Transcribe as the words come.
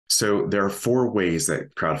So there are four ways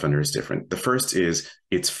that Crowdfundr is different. The first is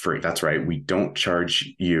it's free. That's right. We don't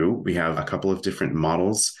charge you. We have a couple of different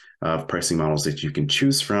models of pricing models that you can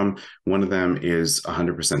choose from. One of them is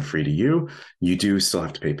 100% free to you. You do still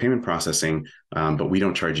have to pay payment processing, but we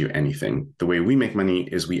don't charge you anything. The way we make money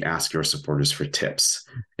is we ask your supporters for tips.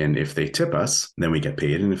 And if they tip us, then we get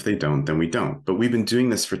paid. And if they don't, then we don't. But we've been doing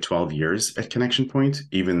this for 12 years at ConnectionPoint,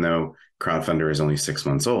 even though Crowdfundr is only 6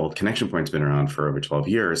 months old. ConnectionPoint's been around for over 12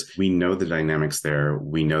 years. We know the dynamics there.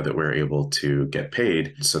 We know that we're able to get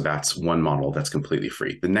paid. So that's one model that's completely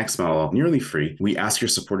free. The next model, nearly free, we ask your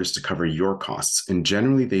supporters to cover your costs. And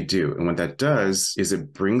generally they do. And what that does is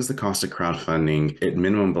it brings the cost of crowdfunding at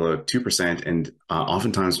minimum below 2% and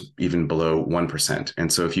oftentimes even below 1%.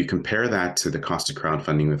 And so if you compare that to the cost of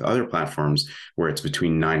crowdfunding with other platforms where it's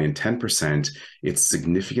between 9 and 10%, it's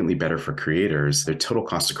significantly better for creators. Their total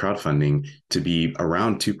cost of crowdfunding to be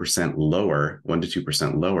around 2% lower, 1 to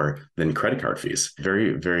 2% lower than credit card fees.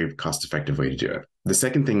 Very, very cost-effective way to do it. The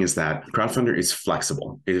second thing is that Crowdfundr is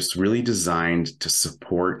flexible. It is really designed to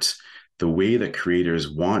support the way that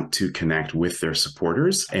creators want to connect with their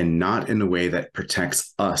supporters and not in a way that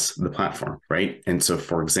protects us, the platform, right? And so,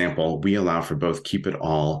 for example, we allow for both keep it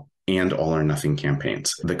all and all or nothing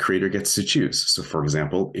campaigns. The creator gets to choose. So for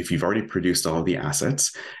example, if you've already produced all of the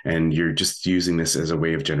assets and you're just using this as a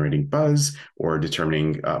way of generating buzz or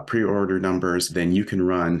determining pre-order numbers, then you can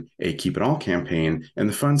run a keep it all campaign and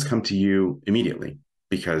the funds come to you immediately,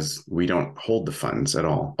 because we don't hold the funds at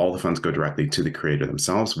all. All the funds go directly to the creator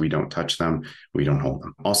themselves. We don't touch them. We don't hold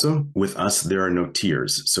them. Also, with us, there are no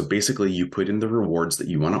tiers. So basically, you put in the rewards that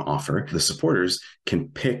you want to offer. The supporters can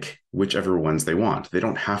pick whichever ones they want. They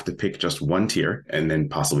don't have to pick just one tier and then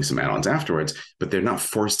possibly some add-ons afterwards, but they're not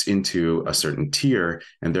forced into a certain tier.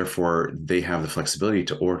 And therefore, they have the flexibility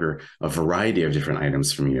to order a variety of different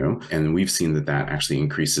items from you. And we've seen that that actually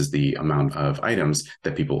increases the amount of items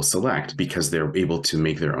that people will select because they're able to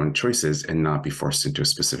make their own choices and not be forced into a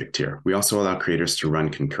specific tier. We also allow creators to run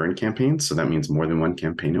concurrent campaigns. So that means more than one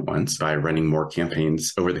campaign at once. By running more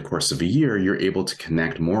campaigns over the course of a year, you're able to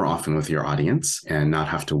connect more often with your audience and not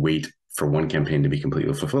have to wait for one campaign to be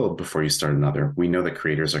completely fulfilled before you start another. We know that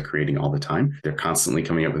creators are creating all the time. They're constantly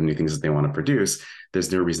coming up with new things that they want to produce.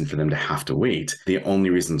 There's no reason for them to have to wait. The only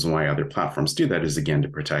reasons why other platforms do that is, again, to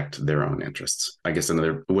protect their own interests. I guess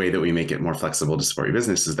another way that we make it more flexible to support your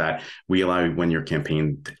business is that we allow when your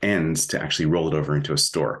campaign ends to actually roll it over into a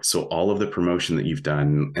store. So all of the promotion that you've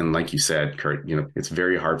done, and like you said, Kurt, it's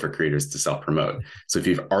very hard for creators to self-promote. So if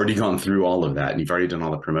you've already gone through all of that and you've already done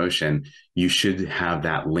all the promotion, you should have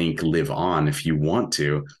that link live on if you want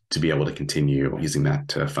to be able to continue using that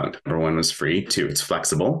to fund. Number one was free. Two, it's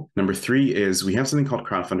flexible. Number three is we have something called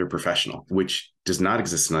Crowdfundr Professional, which does not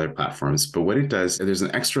exist in other platforms. But what it does, there's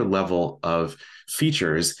an extra level of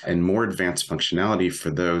features and more advanced functionality for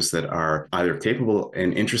those that are either capable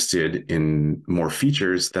and interested in more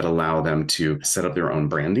features that allow them to set up their own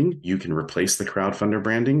branding. You can replace the Crowdfundr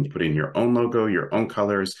branding, put in your own logo, your own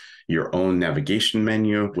colors, your own navigation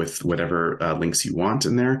menu with whatever links you want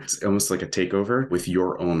in there. It's almost like a takeover with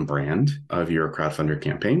your own brand of your Crowdfundr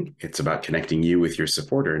campaign. It's about connecting you with your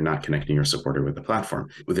supporter, not connecting your supporter with the platform.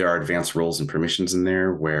 There are advanced roles and permissions in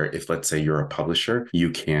there where if, let's say, you're a publisher, you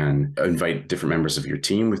can invite different members of your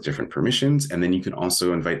team with different permissions. And then you can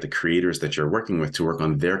also invite the creators that you're working with to work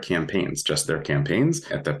on their campaigns, just their campaigns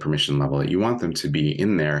at the permission level that you want them to be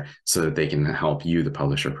in there so that they can help you, the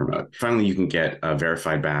publisher, promote. Finally, you can get a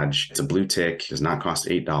verified badge. It's a blue tick, does not cost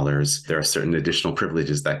 $8. There are certain additional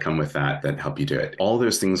privileges that come with that help you do it. All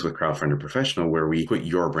those things with Crowdfundr Professional, where we put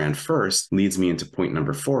your brand first, leads me into point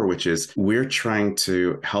number 4, which is we're trying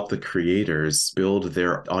to help the creators build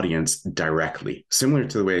their audience directly. Similar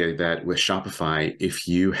to the way that with Shopify, if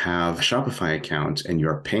you have a Shopify account and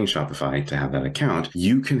you're paying Shopify to have that account,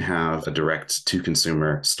 you can have a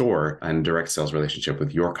direct-to-consumer store and direct sales relationship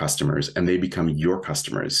with your customers, and they become your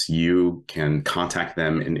customers. You can contact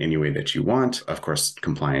them in any way that you want, of course,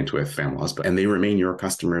 compliant with FAM laws, and they remain your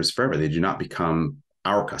customers forever. They do not become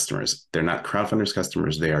our customers. They're not Crowdfundr's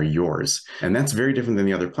customers. They are yours. And that's very different than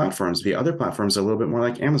the other platforms. The other platforms are a little bit more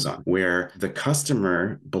like Amazon, where the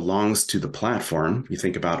customer belongs to the platform. You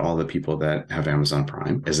think about all the people that have Amazon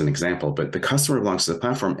Prime as an example, but the customer belongs to the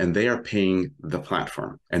platform and they are paying the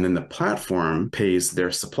platform. And then the platform pays their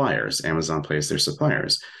suppliers. Amazon pays their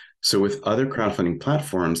suppliers. So with other crowdfunding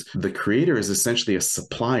platforms, the creator is essentially a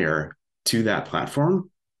supplier to that platform,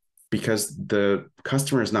 because the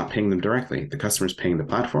customer is not paying them directly. The customer is paying the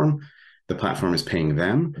platform is paying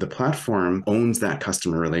them. The platform owns that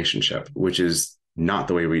customer relationship, which is not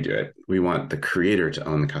the way we do it. We want the creator to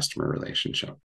own the customer relationship.